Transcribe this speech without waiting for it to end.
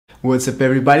What's up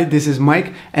everybody, this is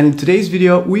Mike, and in today's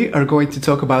video we are going to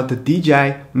talk about the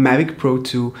DJI Mavic Pro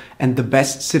 2 and the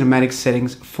best cinematic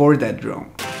settings for that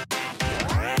drone.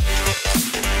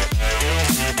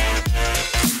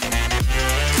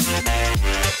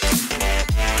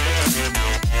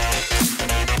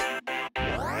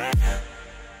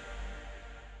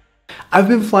 I've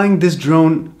been flying this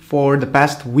drone for the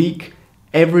past week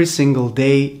every single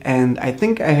day, and I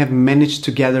think I have managed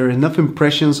to gather enough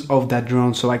impressions of that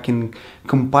drone so I can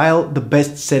compile the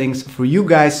best settings for you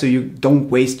guys so you don't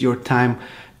waste your time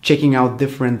checking out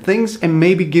different things and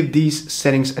maybe give these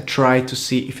settings a try to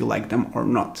see if you like them or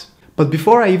not. But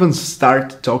before I even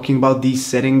start talking about these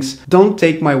settings, don't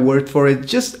take my word for it,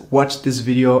 just watch this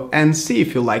video and see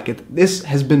if you like it. This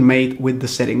has been made with the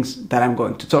settings that I'm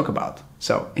going to talk about.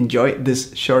 So enjoy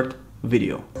this short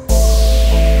video.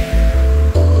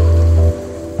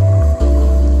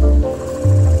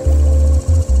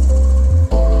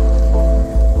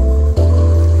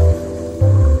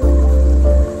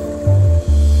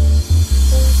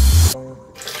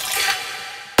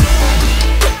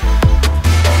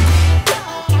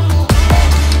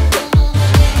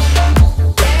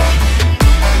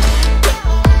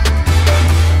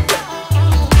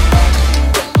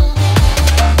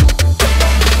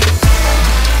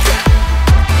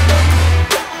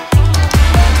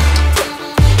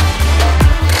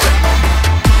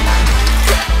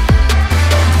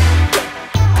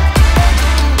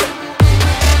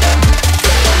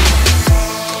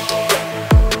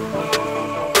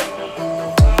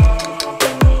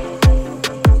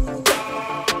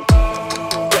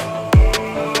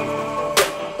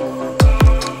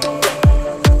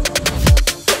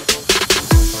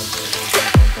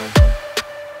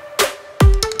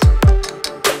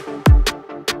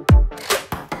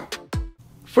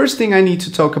 First thing I need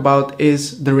to talk about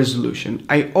is the resolution.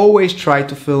 I always try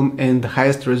to film in the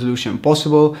highest resolution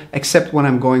possible, except when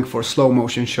I'm going for slow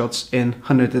motion shots in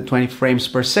 120 frames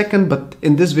per second, but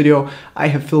in this video I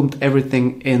have filmed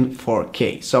everything in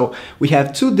 4K. So we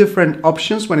have two different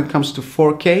options when it comes to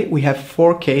 4K. We have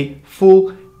 4K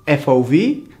full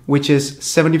FOV, which is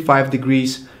 75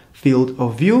 degrees field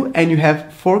of view, and you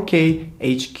have 4K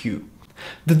HQ.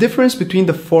 The difference between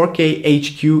the 4K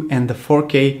HQ and the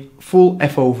 4K full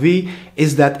FOV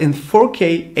is that in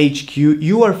 4K HQ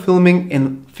you are filming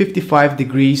in 55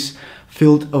 degrees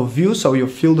field of view, so your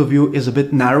field of view is a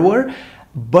bit narrower,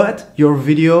 but your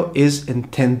video is in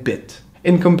 10-bit.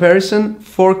 In comparison,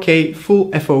 4K full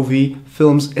FOV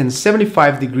films in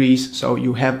 75 degrees, so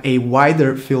you have a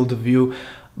wider field of view,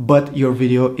 but your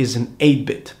video is in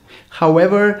 8-bit.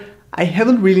 However, I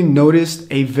haven't really noticed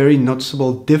a very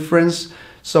noticeable difference,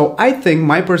 so I think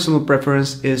my personal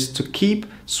preference is to keep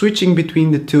switching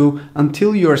between the two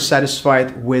until you are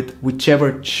satisfied with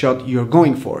whichever shot you're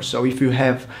going for. So if you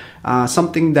have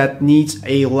something that needs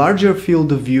a larger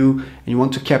field of view and you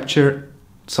want to capture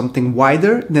something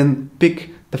wider, then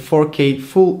pick the 4K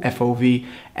full FOV,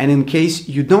 and in case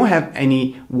you don't have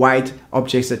any wide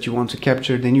objects that you want to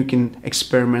capture, then you can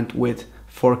experiment with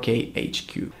 4K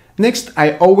HQ. Next,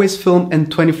 I always film in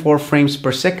 24 frames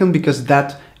per second because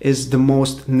that is the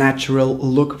most natural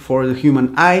look for the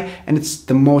human eye and it's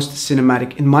the most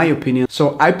cinematic in my opinion.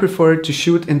 So I prefer to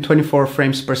shoot in 24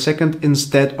 frames per second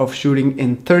instead of shooting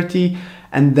in 30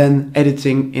 and then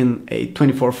editing in a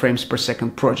 24 frames per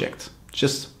second project.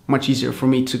 Just much easier for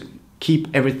me to keep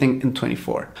everything in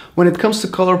 24. When it comes to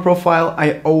color profile,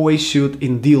 I always shoot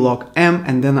in D-Log-M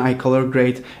and then I color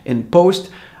grade in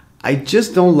post. I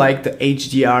just don't like the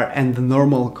HDR and the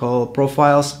normal color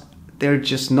profiles. They're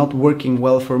just not working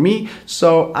well for me.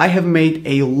 So I have made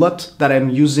a LUT that I'm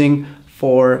using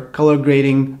for color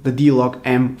grading the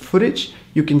D-Log-M footage.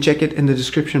 You can check it in the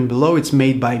description below. It's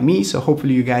made by me, so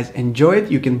hopefully you guys enjoy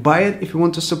it. You can buy it if you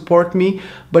want to support me,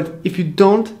 but if you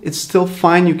don't, it's still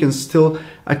fine. You can still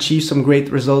achieve some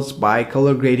great results by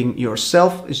color grading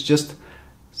yourself. It's just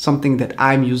something that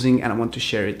I'm using and I want to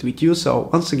share it with you. So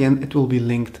once again, it will be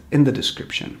linked in the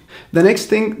description. The next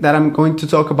thing that I'm going to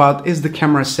talk about is the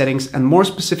camera settings, and more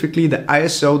specifically the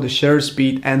ISO, the shutter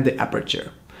speed and the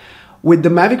aperture. With the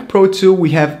Mavic Pro 2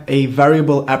 we have a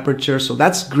variable aperture, so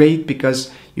that's great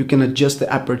because you can adjust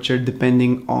the aperture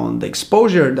depending on the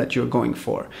exposure that you're going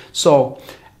for. So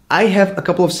I have a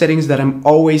couple of settings that I'm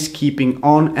always keeping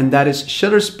on, and that is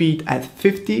shutter speed at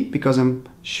 50 because I'm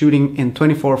shooting in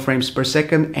 24 frames per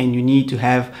second and you need to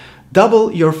have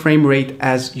double your frame rate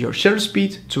as your shutter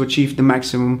speed to achieve the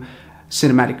maximum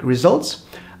cinematic results.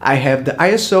 I have the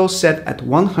ISO set at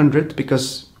 100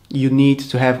 because you need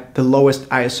to have the lowest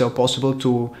ISO possible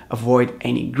to avoid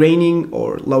any graining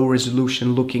or low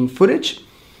resolution looking footage.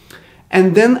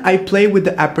 And then I play with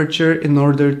the aperture in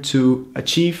order to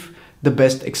achieve the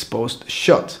best exposed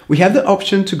shot. We have the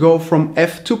option to go from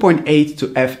f2.8 to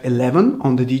f11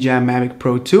 on the DJI Mavic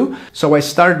Pro 2. So I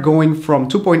start going from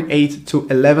 2.8 to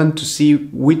 11 to see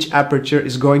which aperture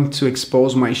is going to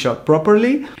expose my shot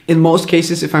properly. In most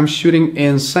cases, if I'm shooting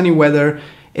in sunny weather,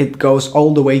 it goes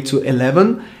all the way to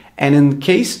 11. And in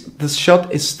case the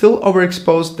shot is still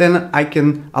overexposed, then I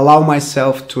can allow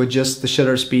myself to adjust the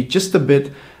shutter speed just a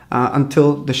bit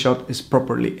until the shot is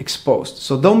properly exposed.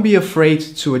 So don't be afraid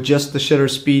to adjust the shutter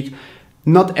speed.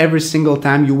 Not every single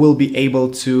time you will be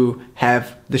able to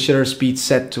have the shutter speed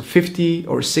set to 50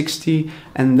 or 60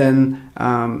 and then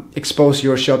expose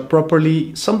your shot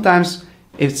properly. Sometimes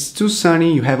it's too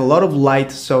sunny, you have a lot of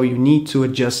light, so you need to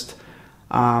adjust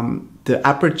the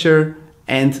aperture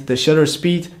and the shutter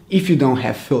speed if you don't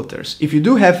have filters. If you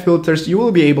do have filters, you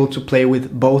will be able to play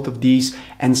with both of these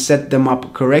and set them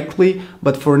up correctly.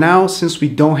 But for now, since we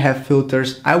don't have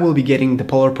filters, I will be getting the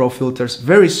Polar Pro filters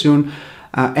very soon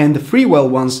and the Freewell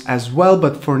ones as well.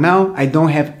 But for now, I don't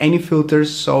have any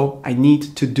filters, so I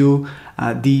need to do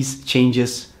these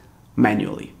changes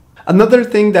manually. Another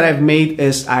thing that I've made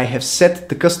is I have set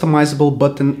the customizable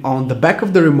button on the back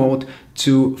of the remote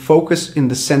to focus in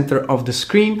the center of the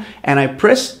screen, and I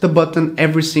press the button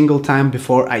every single time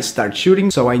before I start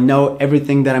shooting, so I know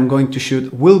everything that I'm going to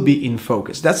shoot will be in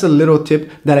focus. That's a little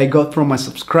tip that I got from my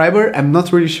subscriber. I'm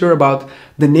not really sure about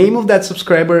the name of that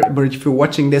subscriber, but if you're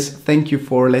watching this, thank you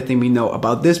for letting me know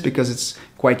about this because it's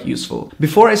quite useful.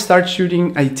 Before I start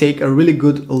shooting, I take a really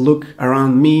good look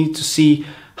around me to see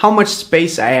how much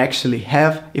space I actually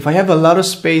have. If I have a lot of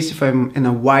space, if I'm in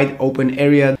a wide open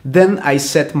area, then I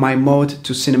set my mode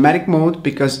to cinematic mode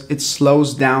because it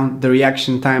slows down the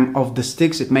reaction time of the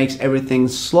sticks. It makes everything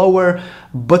slower,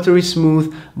 buttery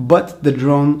smooth, but the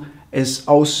drone is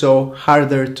also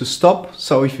harder to stop.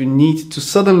 So if you need to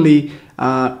suddenly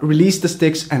release the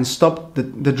sticks and stop,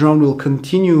 the drone will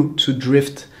continue to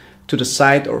drift to the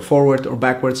side or forward or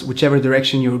backwards, whichever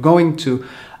direction you're going to.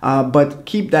 But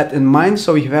keep that in mind.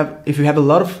 So if you have a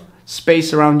lot of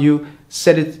space around you,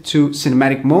 set it to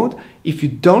cinematic mode. If you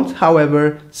don't,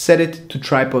 however, set it to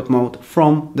tripod mode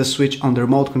from the switch on the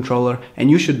remote controller and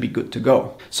you should be good to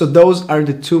go. So those are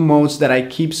the two modes that I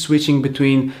keep switching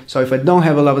between. So if I don't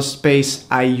have a lot of space,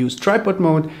 I use tripod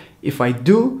mode. If I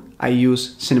do, I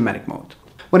use cinematic mode.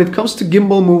 When it comes to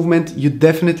gimbal movement, you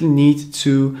definitely need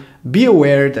to be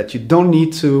aware that you don't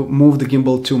need to move the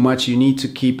gimbal too much. You need to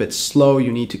keep it slow,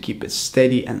 you need to keep it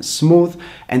steady and smooth.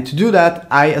 And to do that,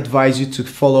 I advise you to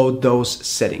follow those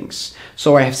settings.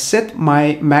 So I have set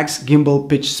my max gimbal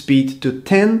pitch speed to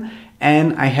 10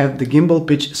 and I have the gimbal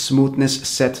pitch smoothness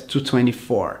set to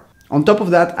 24. On top of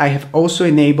that, I have also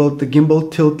enabled the gimbal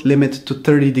tilt limit to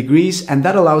 30 degrees and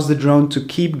that allows the drone to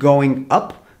keep going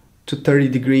up to 30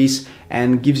 degrees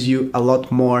and gives you a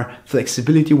lot more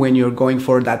flexibility when you're going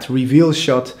for that reveal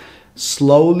shot,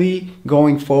 slowly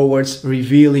going forwards,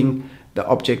 revealing the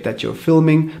object that you're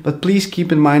filming. But please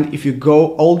keep in mind, if you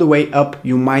go all the way up,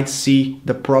 you might see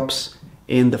the props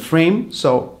in the frame,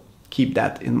 so keep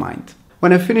that in mind.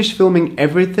 When I finish filming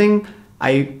everything,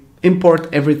 I import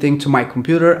everything to my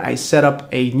computer. I set up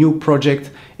a new project.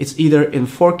 It's either in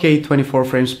 4K 24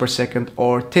 frames per second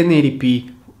or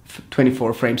 1080p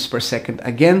 24 frames per second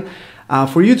again.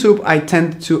 For YouTube, I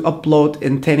tend to upload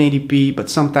in 1080p, but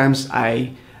sometimes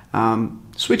I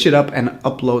switch it up and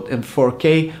upload in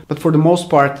 4K. But for the most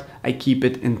part, I keep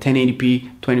it in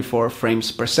 1080p 24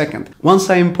 frames per second. Once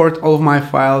I import all of my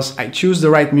files, I choose the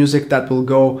right music that will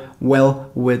go well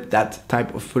with that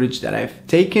type of footage that I've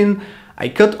taken. I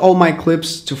cut all my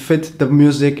clips to fit the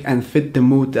music and fit the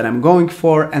mood that I'm going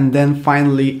for, and then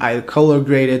finally I color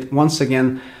grade it. Once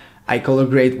again, I color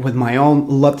grade with my own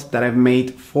LUT that I've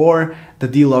made for the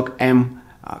D-Log M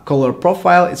color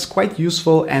profile. It's quite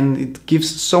useful and it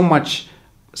gives so much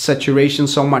saturation,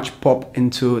 so much pop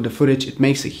into the footage. It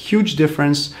makes a huge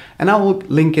difference and I will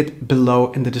link it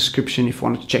below in the description if you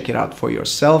want to check it out for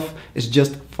yourself. It's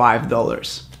just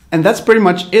 $5. And that's pretty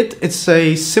much it. It's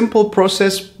a simple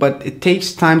process, but it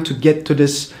takes time to get to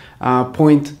this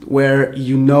point where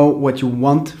you know what you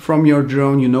want from your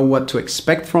drone, you know what to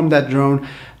expect from that drone.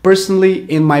 Personally,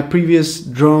 in my previous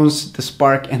drones, the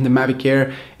Spark and the Mavic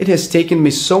Air, it has taken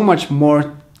me so much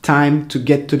more time to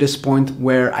get to this point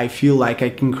where I feel like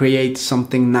I can create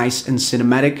something nice and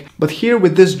cinematic. But here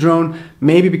with this drone,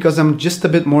 maybe because I'm just a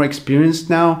bit more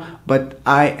experienced now, but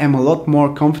I am a lot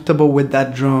more comfortable with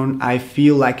that drone. I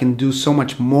feel I can do so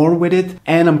much more with it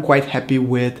and I'm quite happy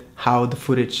with how the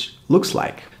footage looks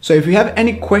like. So if you have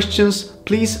any questions,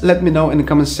 please let me know in the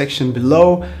comment section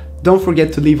below. Don't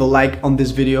forget to leave a like on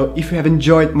this video if you have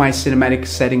enjoyed my cinematic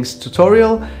settings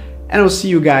tutorial, and I'll see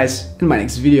you guys in my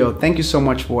next video. Thank you so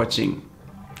much for watching.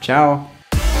 Ciao!